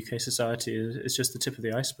and UK society is just the tip of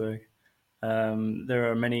the iceberg.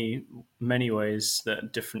 There are many ways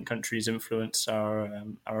that different countries influence our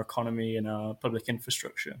economy and our public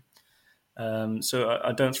infrastructure. So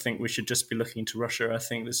I don't think we should just be looking to Russia. I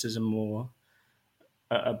think this is a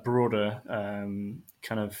broader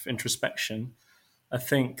kind of introspection. I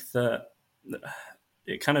think that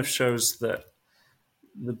it kind of shows that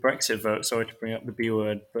the Brexit vote, sorry to bring up the B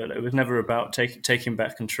word, but it was never about taking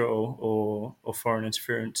back control or foreign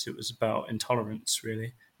interference. It was about intolerance, really.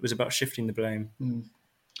 It was about shifting the blame.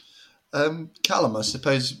 Callum, I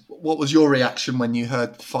suppose, what was your reaction when you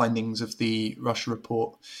heard the findings of the Russia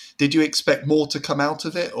report? Did you expect more to come out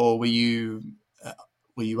of it, or were you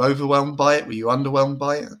overwhelmed by it? Were you underwhelmed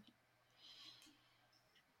by it?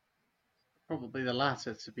 Probably the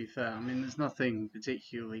latter, to be fair. I mean, there's nothing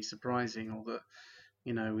particularly surprising or that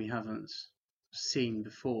we haven't seen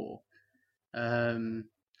before. I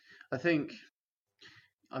think,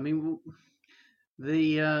 I mean,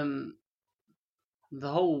 the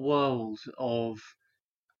whole world of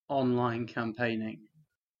online campaigning,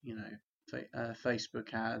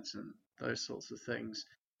 Facebook ads and those sorts of things,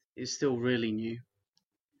 is still really new,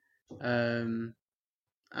 and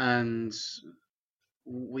I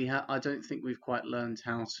don't think we've quite learned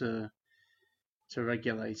how to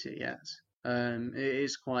regulate it yet. It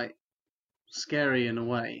is quite scary in a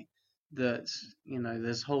way that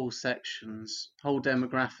there's whole sections, whole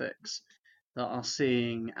demographics that are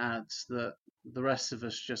seeing ads that the rest of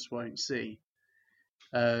us just won't see,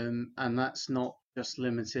 and that's not just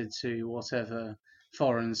limited to whatever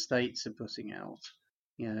foreign states are putting out.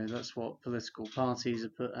 That's what political parties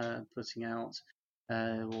are putting out,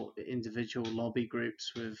 or individual lobby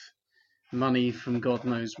groups with money from God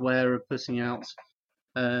knows where are putting out.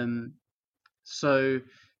 So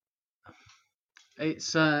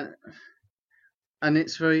it's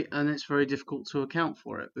it's very difficult to account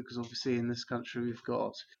for it, because obviously in this country we've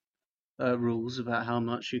got rules about how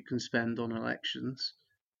much you can spend on elections,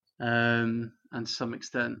 and to some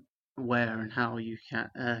extent where and how you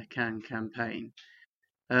can campaign,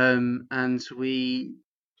 and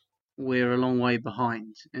we're a long way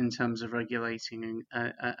behind in terms of regulating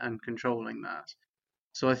and controlling that.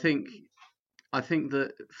 So I think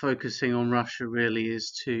that focusing on Russia really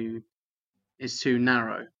is too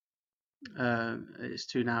narrow. It's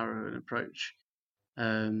too narrow an approach.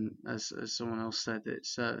 As someone else said,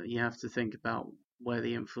 it's you have to think about where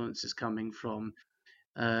the influence is coming from,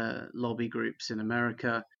 lobby groups in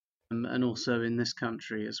America, and also in this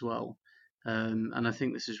country as well. And I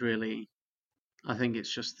think this is really, I think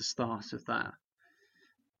it's just the start of that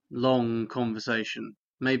long conversation.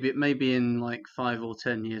 Maybe in like 5 or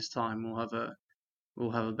 10 years' time we'll have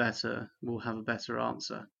a better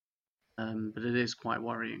answer. But it is quite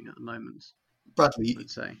worrying at the moment, Bradley, I would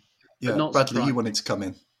say. yeah, not Bradley, surprising. you wanted to come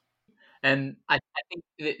in. I think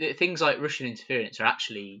that things like Russian interference are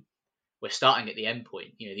actually, we're starting at the end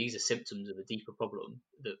point. These are symptoms of a deeper problem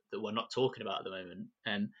that we're not talking about at the moment.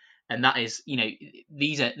 And that is,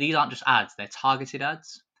 these aren't just ads; they're targeted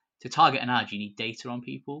ads. To target an ad, you need data on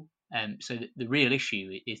people. So the real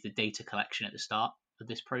issue is the data collection at the start of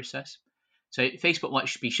this process. So Facebook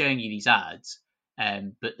might be showing you these ads,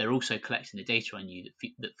 but they're also collecting the data on you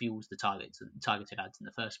that fuels the targeted ads in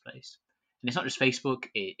the first place. And it's not just Facebook;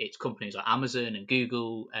 it's companies like Amazon and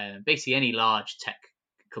Google, basically any large tech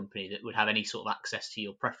company that would have any sort of access to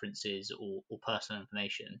your preferences or personal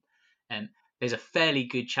information. There's a fairly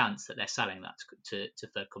good chance that they're selling that to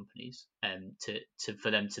third companies,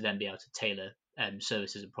 for them to then be able to tailor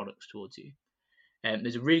services and products towards you.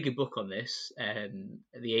 There's a really good book on this,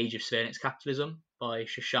 The Age of Surveillance Capitalism by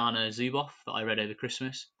Shoshana Zuboff, that I read over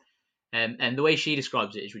Christmas. And the way she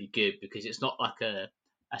describes it is really good, because it's not like a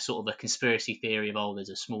sort of a conspiracy theory of, there's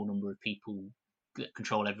a small number of people that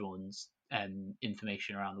control everyone's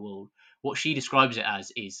information around the world. What she describes it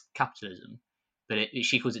as is capitalism, but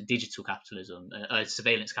she calls it digital capitalism,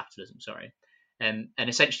 surveillance capitalism, sorry. And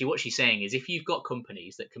essentially what she's saying is, if you've got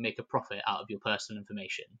companies that can make a profit out of your personal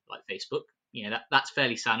information, like Facebook, that's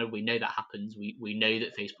fairly standard. We know that happens. We know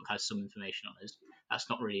that Facebook has some information on us. That's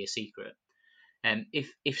not really a secret.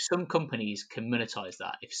 If some companies can monetize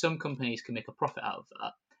that, if some companies can make a profit out of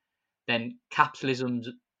that, then capitalism's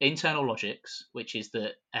internal logics, which is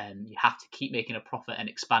that you have to keep making a profit and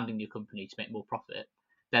expanding your company to make more profit,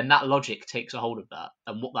 then that logic takes a hold of that.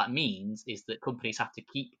 And what that means is that companies have to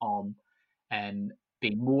keep on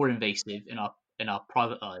being more invasive in our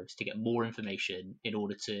private lives to get more information in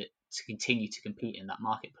order to continue to compete in that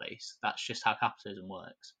marketplace. That's just how capitalism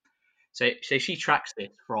works. So she tracks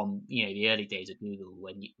this from the early days of Google,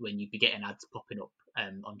 when you'd be getting ads popping up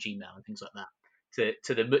on Gmail and things like that,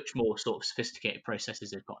 to the much more sort of sophisticated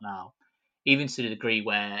processes they've got now. even to the degree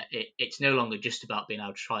where it's no longer just about being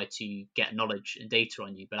able to try to get knowledge and data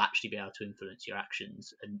on you, but actually be able to influence your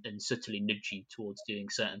actions and subtly nudge you towards doing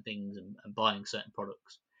certain things and buying certain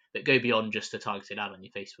products that go beyond just a targeted ad on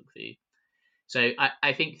your Facebook feed. So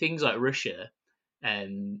I think things like Russia,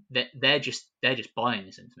 they're just buying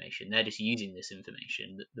this information. They're just using this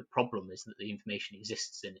information. The problem is that the information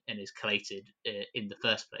exists and is collated in the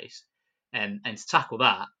first place. And to tackle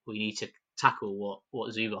that, we need to tackle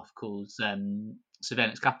what Zuboff calls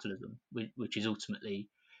surveillance capitalism, which is ultimately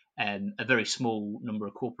a very small number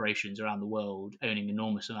of corporations around the world owning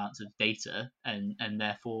enormous amounts of data and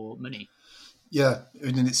therefore money. Yeah,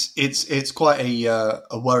 and it's quite a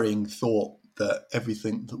worrying thought that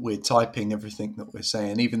everything that we're typing, everything that we're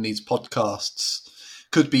saying, even these podcasts,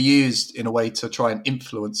 could be used in a way to try and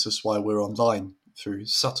influence us while we're online through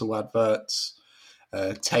subtle adverts,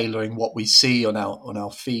 tailoring what we see on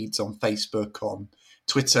our feeds on Facebook, on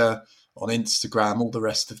Twitter, on Instagram, all the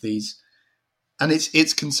rest of these. And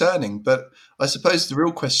it's concerning. But I suppose the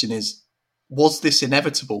real question is, was this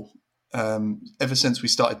inevitable? Ever since we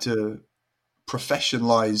started to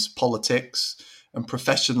professionalize politics and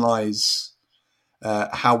professionalize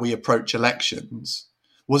how we approach elections,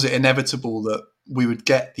 was it inevitable that we would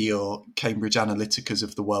get the Cambridge Analyticas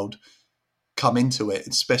of the world come into it,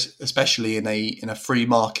 especially in a free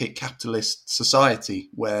market capitalist society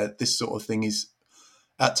where this sort of thing is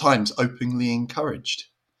at times openly encouraged?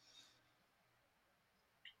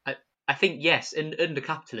 I think yes, and under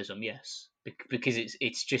capitalism, yes, because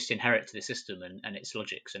it's just inherent to the system and its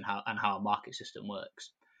logics and how a market system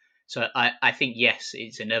works. So I think yes,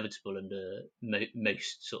 it's inevitable under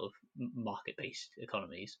most sort of market-based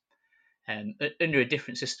economies. Under a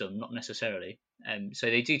different system, not necessarily. So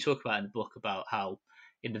they do talk about in the book about how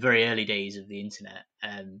in the very early days of the internet,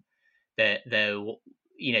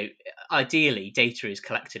 ideally data is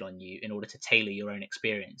collected on you in order to tailor your own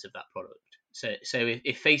experience of that product. So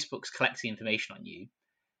if Facebook's collecting information on you,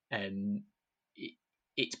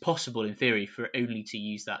 it's possible in theory for only to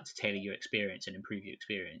use that to tailor your experience and improve your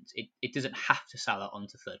experience. It doesn't have to sell that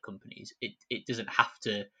onto third companies. It doesn't have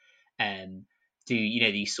to do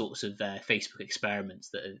these sorts of Facebook experiments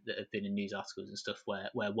that have been in news articles and stuff where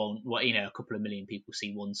a couple of million people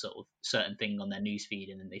see one sort of certain thing on their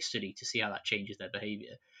newsfeed and then they study to see how that changes their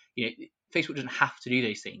behavior. Facebook doesn't have to do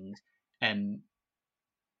those things,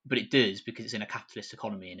 but it does because it's in a capitalist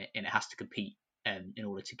economy and it has to compete in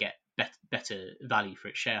order to get better value for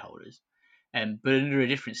its shareholders. But under a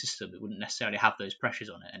different system, it wouldn't necessarily have those pressures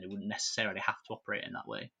on it, and it wouldn't necessarily have to operate in that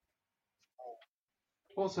way.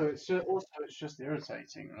 Also, it's just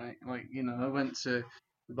irritating, right? Like, I went to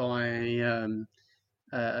buy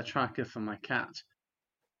a tracker for my cat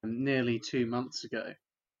nearly 2 months ago,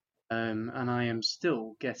 and I am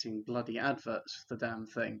still getting bloody adverts for the damn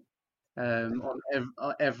thing on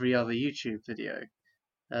every other YouTube video.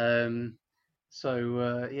 I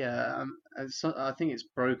think it's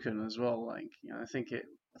broken as well. Like, I think it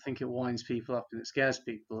winds people up and it scares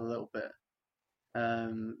people a little bit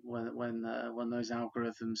when those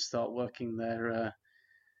algorithms start working their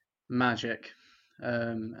magic,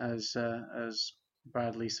 as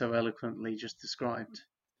Bradley so eloquently just described.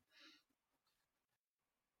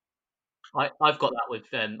 I've got that with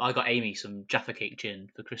I got Amy some Jaffa Cake gin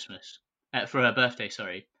for Christmas, for her birthday,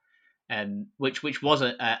 sorry, which was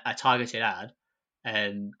a targeted ad,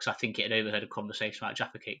 because I think it had overheard a conversation about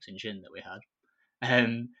Jaffa Cakes and gin that we had.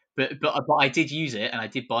 But I did use it and I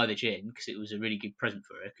did buy the gin because it was a really good present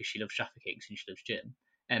for her because she loves Jaffa Cakes and she loves gin.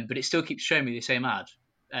 But it still keeps showing me the same ad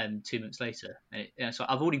 2 months later. So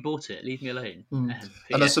I've already bought it. Leave me alone.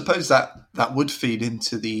 And I suppose that would feed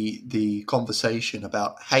into the conversation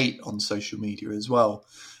about hate on social media as well.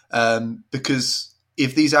 Because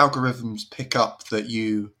if these algorithms pick up that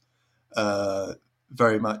you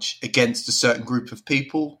very much against a certain group of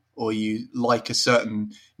people, or you like a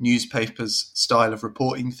certain newspaper's style of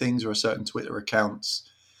reporting things or a certain Twitter account's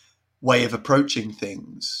way of approaching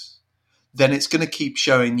things, then it's going to keep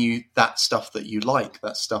showing you that stuff that you like,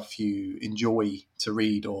 that stuff you enjoy to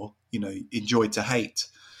read or, enjoy to hate.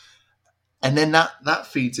 And then that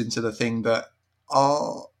feeds into the thing that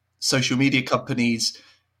are social media companies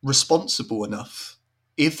responsible enough,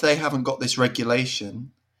 if they haven't got this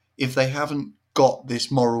regulation, if they haven't got this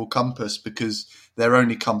moral compass because their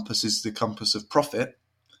only compass is the compass of profit,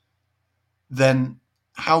 then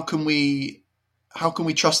how can we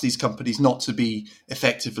trust these companies not to be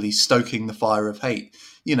effectively stoking the fire of hate?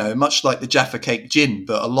 Much like the Jaffa Cake gin,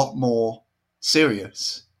 but a lot more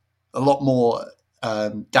serious, a lot more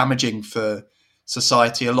damaging for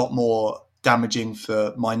society, a lot more damaging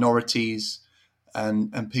for minorities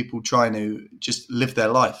and people trying to just live their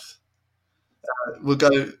life. We'll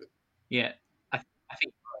go. Yeah, I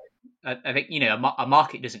think I think a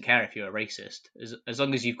market doesn't care if you're a racist as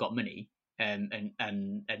long as you've got money and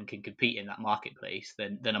can compete in that marketplace.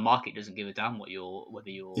 Then a market doesn't give a damn whether you're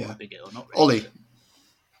a bigot or not. Ollie.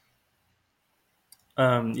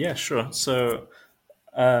 Yeah, sure. So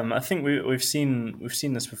I think we've seen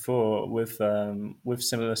this before with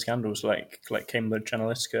similar scandals like Cambridge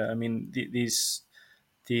Analytica. I mean, these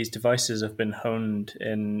devices have been honed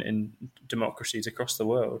in democracies across the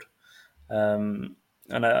world,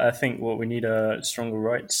 and I think what we need are stronger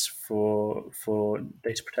rights for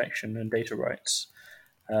data protection and data rights,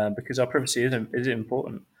 because our privacy is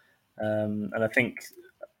important, and I think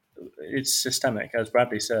it's systemic, as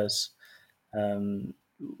Bradley says.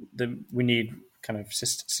 We need kind of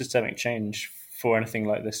systemic change for anything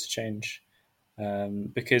like this to change,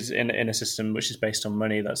 because in a system which is based on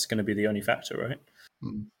money, that's going to be the only factor, right?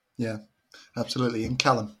 Yeah, absolutely. And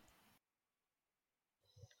Callum?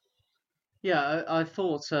 Yeah, I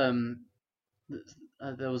thought there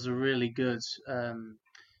was a really good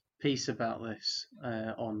piece about this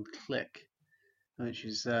on Click, which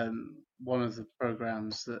is one of the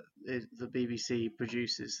programs that the BBC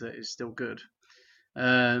produces that is still good.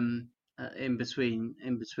 In between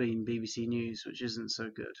BBC News, which isn't so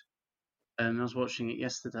good. I was watching it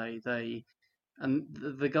yesterday.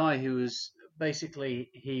 The guy who was basically,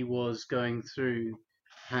 he was going through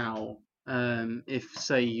how if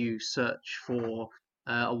say you search for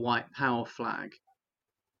a white power flag,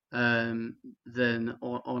 then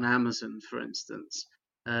on Amazon, for instance,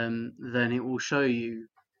 then it will show you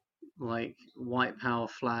like white power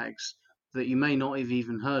flags that you may not have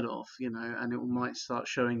even heard of, and it might start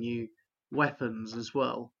showing you weapons as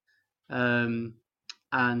well. And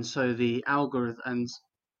so the algorithms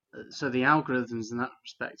in that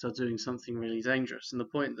respect are doing something really dangerous. And the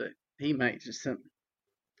point that he makes is that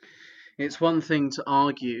it's one thing to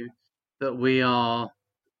argue that we are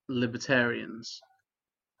libertarians,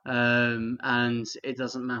 and it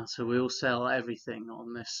doesn't matter, we'll sell everything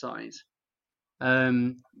on this site.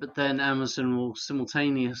 But then Amazon will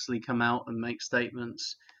simultaneously come out and make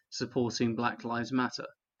statements supporting Black Lives Matter,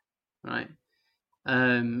 right?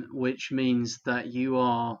 Which means that you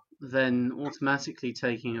are then automatically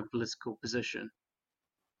taking a political position.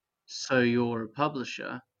 So you're a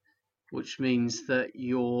publisher, which means that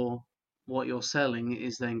what you're selling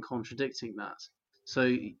is then contradicting that.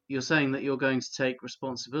 So you're saying that you're going to take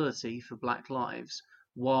responsibility for Black lives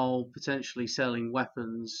while potentially selling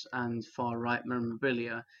weapons and far-right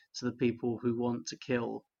memorabilia to the people who want to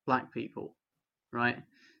kill Black people, right?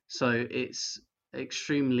 So it's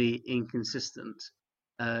extremely inconsistent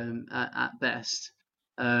at best,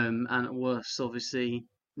 and at worst, obviously,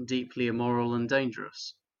 deeply immoral and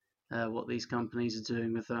dangerous. What these companies are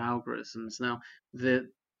doing with their algorithms. Now, the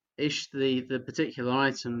particular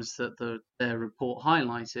items that their report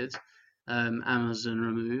highlighted, Amazon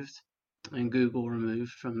removed and Google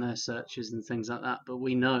removed from their searches and things like that. But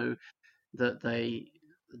we know that their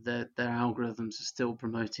algorithms are still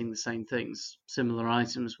promoting the same things. Similar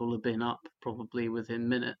items will have been up probably within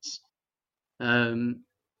minutes.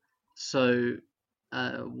 So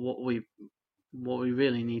what we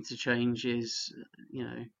really need to change is,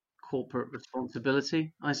 corporate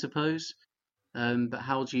responsibility, I suppose. But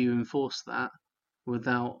how do you enforce that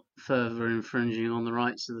without further infringing on the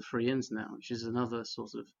rights of the free internet, which is another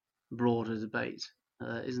sort of broader debate,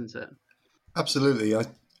 isn't it? Absolutely.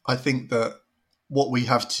 I think that what we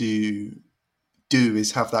have to do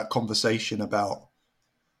is have that conversation about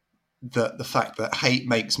the fact that hate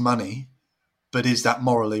makes money, but is that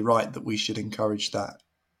morally right that we should encourage that?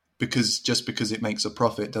 Because just because it makes a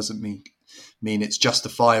profit doesn't mean it's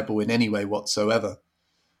justifiable in any way whatsoever.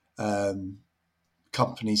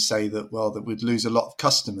 Companies say that we'd lose a lot of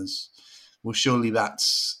customers. Well, surely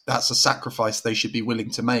that's a sacrifice they should be willing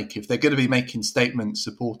to make. If they're going to be making statements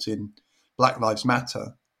supporting Black Lives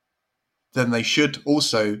Matter, then they should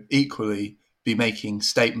also equally be making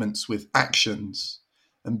statements with actions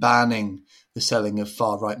and banning the selling of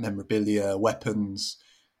far-right memorabilia, weapons,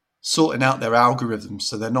 sorting out their algorithms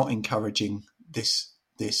so they're not encouraging this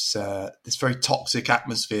very toxic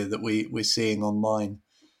atmosphere that we're seeing online,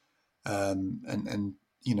 and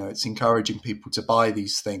it's encouraging people to buy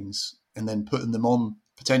these things and then putting them on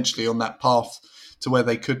potentially on that path to where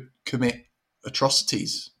they could commit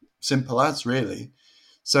atrocities. Simple as, really.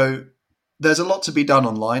 So there's a lot to be done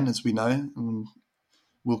online, as we know, and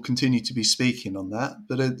we'll continue to be speaking on that.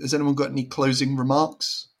 But has anyone got any closing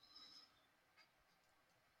remarks?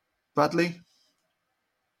 Bradley?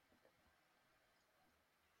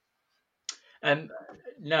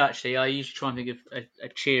 No, actually, I usually try and think of a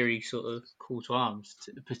cheery sort of call to arms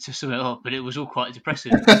to sum it up, but it was all quite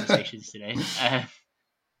depressing conversations today.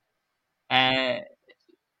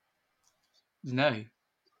 No,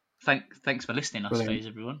 thanks for listening, I Brilliant. suppose,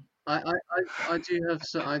 everyone. I do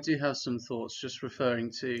have some thoughts, just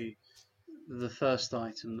referring to the first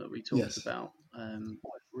item that we talked Yes. about,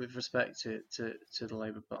 with respect to the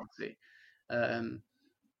Labour Party.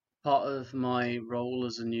 Part of my role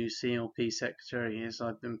as a new CLP secretary is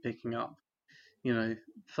I've been picking up,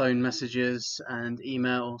 phone messages and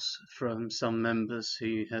emails from some members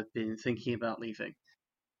who have been thinking about leaving.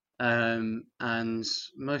 And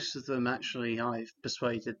most of them, actually, I've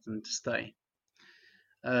persuaded them to stay.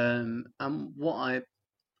 And what I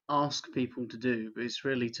ask people to do is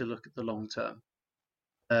really to look at the long term.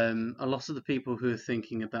 A lot of the people who are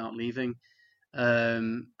thinking about leaving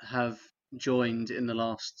have joined in the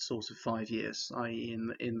last sort of 5 years, i.e.,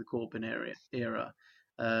 in the Corbyn era,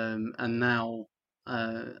 and now,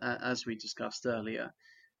 as we discussed earlier,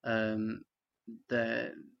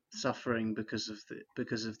 they're suffering because of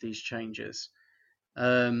these changes.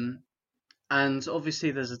 And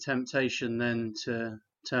obviously, there's a temptation then to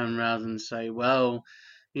turn around and say, well,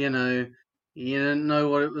 you didn't know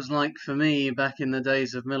what it was like for me back in the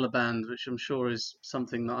days of Miliband, which I'm sure is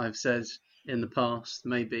something that I've said in the past,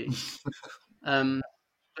 maybe. But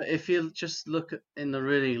if you just look at in the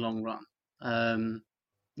really long run,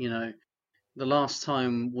 the last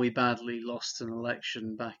time we badly lost an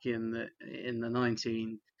election back in the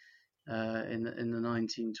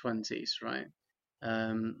 1920s, right?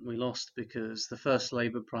 We lost because the first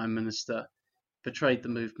Labour Prime Minister betrayed the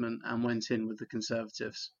movement and went in with the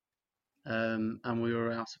Conservatives. And we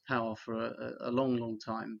were out of power for a long, long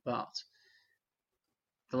time. But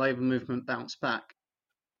the Labour movement bounced back.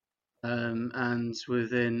 And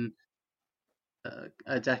within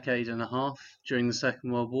a decade and a half, during the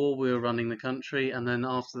Second World War, we were running the country. And then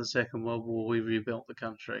after the Second World War, we rebuilt the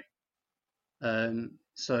country. And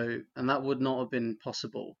that would not have been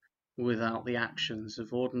possible without the actions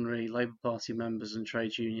of ordinary Labour Party members and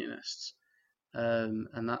trade unionists.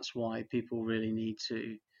 And that's why people really need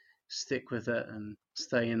to stick with it and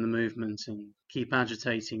stay in the movement and keep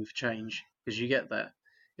agitating for change, because you get there.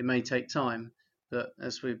 It may take time, but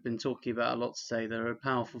as we've been talking about a lot today, there are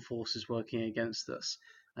powerful forces working against us,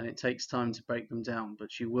 and it takes time to break them down,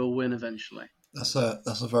 but you will win eventually. That's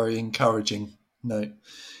a very encouraging note.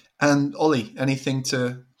 And Ollie, anything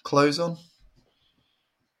to close on?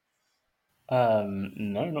 No,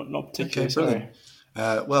 not particularly. Okay,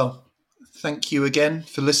 brilliant. Well, thank you again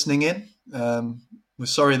for listening in. We're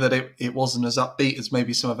sorry that it wasn't as upbeat as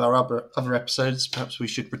maybe some of our other episodes. Perhaps we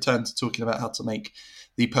should return to talking about how to make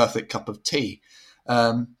the perfect cup of tea.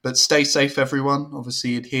 But stay safe, everyone.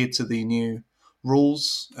 Obviously, adhere to the new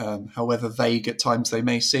rules, however vague at times they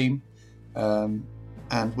may seem. And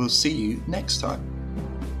we'll see you next time.